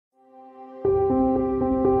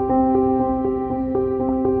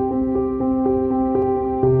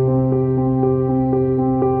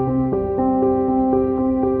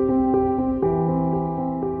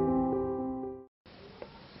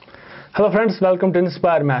Hello friends, welcome to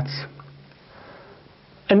Inspire Maths.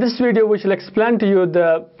 In this video we shall explain to you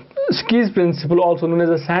the squeeze principle, also known as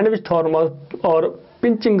the sandwich theorem or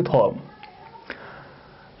pinching theorem.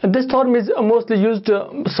 This theorem is mostly used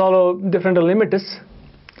to solve differential limits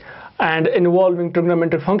and involving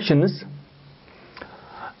trigonometric functions.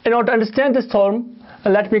 In order to understand this theorem,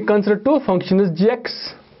 let me consider two functions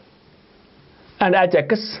gx and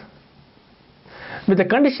hx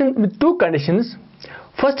with two conditions.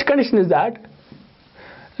 First condition is that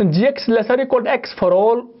gx is less or equal to x for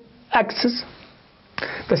all x's.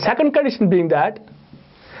 The second condition being that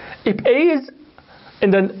if a is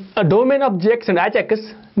in the domain of gx and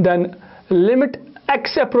hx, then limit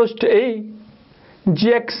x approach to a,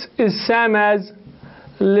 gx is same as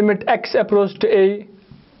limit x approach to a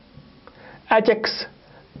hx,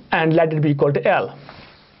 and let it be equal to L.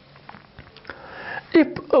 If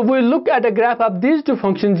we look at a graph of these two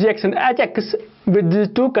functions gx and hx with these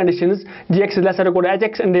two conditions, gx is less or equal to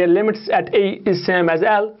hx and their limits at a is same as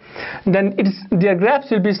L, then their graphs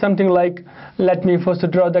will be something like, let me first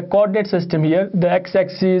draw the coordinate system here, the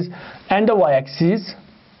x-axis and the y-axis.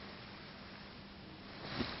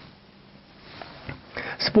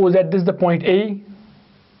 Suppose that this is the point A.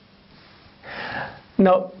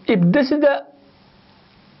 Now if this is the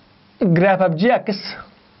graph of gx,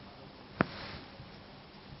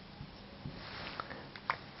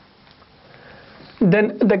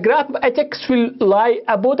 then the graph of hx will lie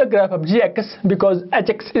above the graph of gx because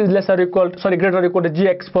hx is greater or equal to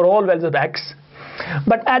gx for all values of x.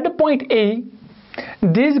 But at the point A,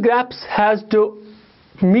 these graphs has to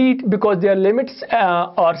meet because their limits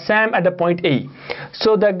are same at the point A.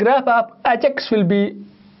 So the graph of hx will be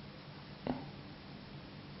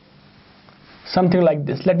something like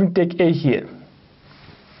this. Let me take A here.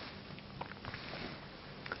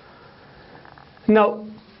 Now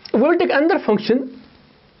we will take another function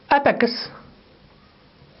fx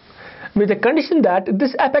with the condition that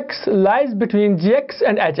this fx lies between gx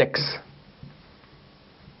and hx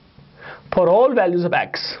for all values of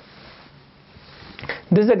x.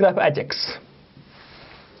 This is the graph of hx.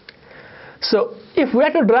 So if we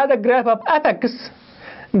have to draw the graph of fx,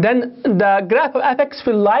 then the graph of fx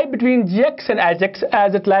will lie between gx and hx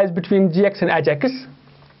as it lies between gx and hx.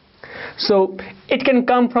 So it can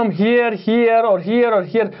come from here, here, or here, or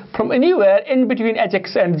here, from anywhere in between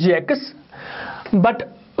hx and gx. But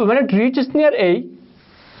when it reaches near A,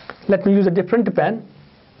 let me use a different pen.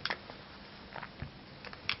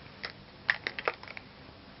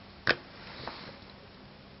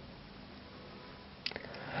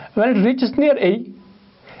 When it reaches near A,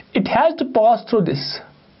 it has to pass through this,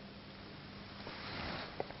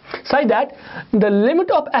 such that the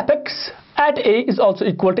limit of fx at A is also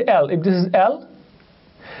equal to L. If this is L,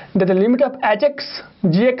 then the limit of hx,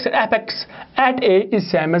 gx, and fx at A is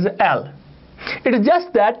same as L. It is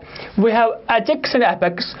just that we have hx and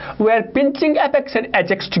fx, we are pinching fx and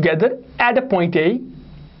hx together at a point A,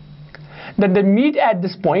 then they meet at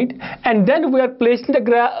this point, and then we are placing the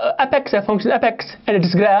fx, a function fx and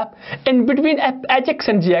its graph in between hx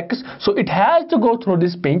and gx, so it has to go through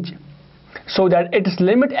this pinch, so that its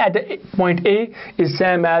limit at the point A is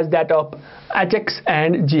same as that of hx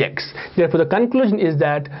and gx. Therefore the conclusion is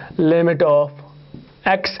that limit of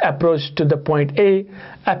x approach to the point A,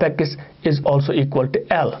 fx, is also equal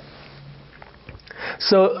to L.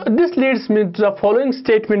 So this leads me to the following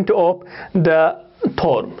statement of the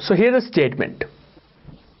theorem. So here is the statement.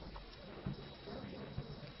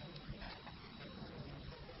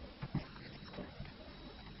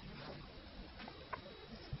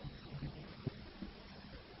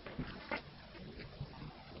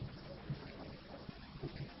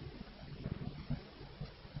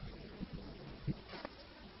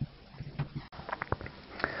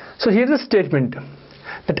 So here's the statement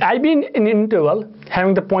that I be in an interval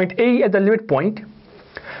having the point A as the limit point,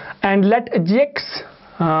 and let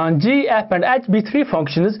gx, g, f, and h be three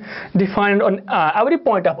functions defined on every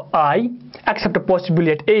point of I except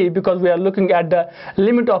possibly at A, because we are looking at the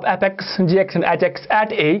limit of fx, gx, and hx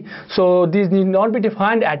at A. So these need not be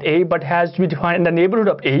defined at A but has to be defined in the neighborhood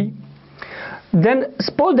of A. Then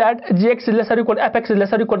suppose that gx is less or equal to fx is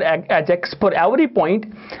less or equal to hx for every point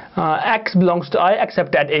x belongs to I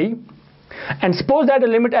except at A, and suppose that the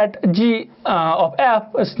limit at g of f,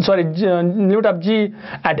 limit of g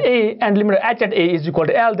at A and limit of h at A is equal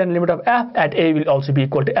to L, then limit of f at A will also be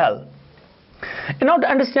equal to L. In order to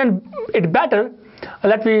understand it better,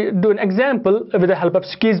 let me do an example with the help of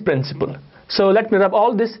squeeze principle. So let me rub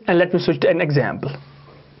all this and let me switch to an example.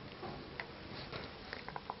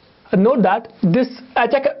 Note that this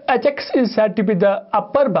hx is said to be the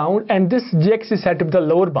upper bound and this gx is said to be the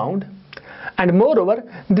lower bound, And moreover,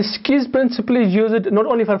 the Skees principle is used not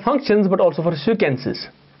only for functions but also for sequences.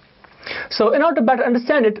 So in order to better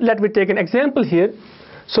understand it, let me take an example here.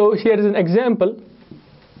 So here is an example.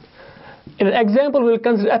 In an example, we will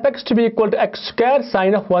consider fx to be equal to x square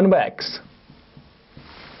sine of 1 by x.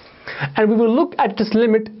 And we will look at this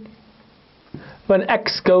limit when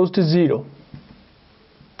x goes to 0.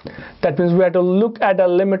 That means we have to look at a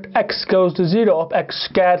limit x goes to 0 of x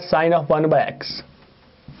square sine of 1 by x.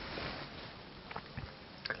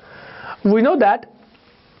 We know that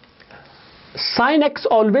sine x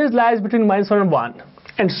always lies between -1 and 1,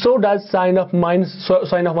 and so does sine of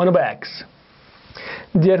 1 by x.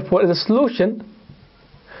 Therefore, as a solution,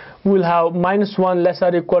 we will have -1 less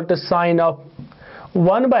or equal to sine of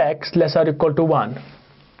 1 by x less or equal to 1.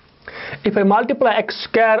 If I multiply x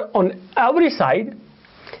square on every side,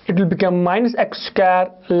 it will become minus x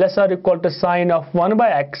square less or equal to sine of 1 by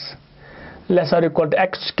x less or equal to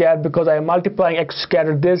x square, because I am multiplying x square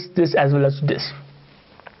with this as well as this.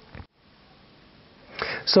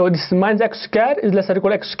 So this minus x square is less or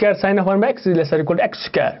equal to x square sine of 1 by x is less or equal to x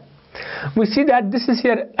square. We see that this is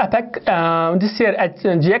here fx, this here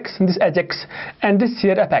gx, this hx, and this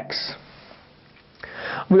here fx.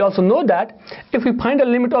 We also know that if we find a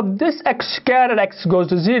limit of this x square at x goes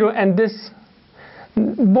to 0, and this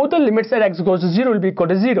both the limits at x goes to 0 will be equal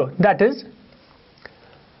to 0. That is,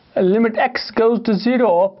 limit x goes to 0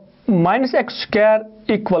 of minus x square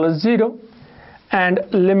equals 0, and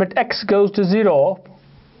limit x goes to 0 of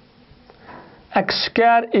x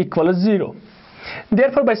square equals 0.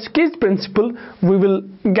 Therefore, by Skees principle, we will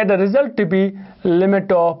get the result to be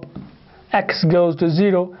limit of x goes to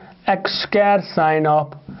 0, x square sine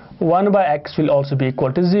of 1 by x will also be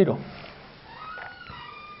equal to 0.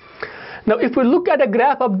 Now, if we look at a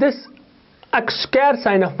graph of this x square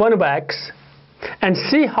sine of 1 by x and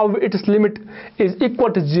see how its limit is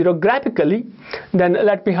equal to 0 graphically, then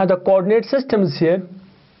let me have the coordinate systems here.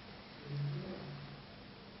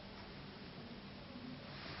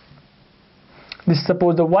 This is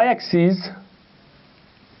suppose the y-axis,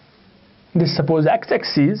 this is suppose the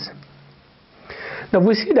x-axis. Now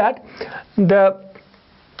we see that the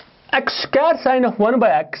x square sine of 1 by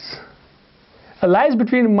x lies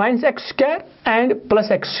between minus x square and plus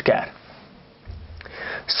x square.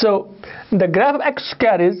 So the graph of x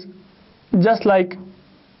square is just like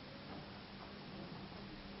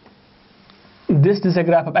this is a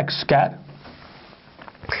graph of x square.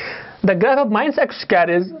 The graph of minus x square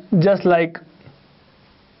is just like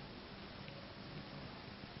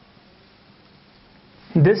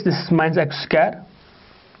this is minus x square.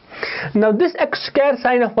 Now this x square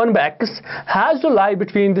sine of 1 by x has to lie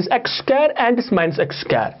between this x square and this minus x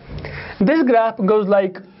square. This graph goes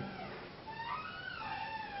like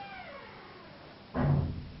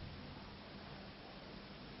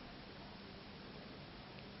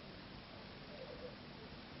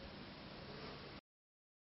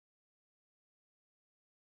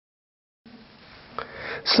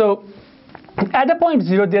so at the point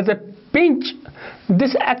 0 there's a pinch.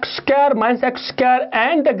 This x square minus x square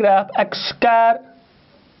and the graph x square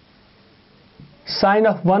sine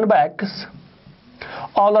of 1 by x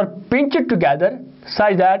all are pinched together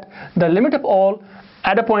such that the limit of all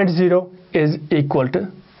at a point 0 is equal to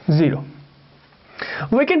 0.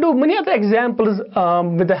 We can do many other examples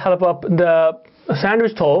with the help of the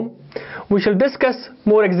Sandwich Theorem. We shall discuss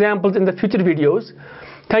more examples in the future videos.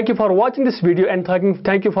 Thank you for watching this video, and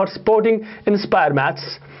thank you for supporting Inspire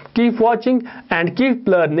Maths. Keep watching and keep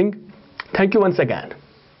learning. Thank you once again.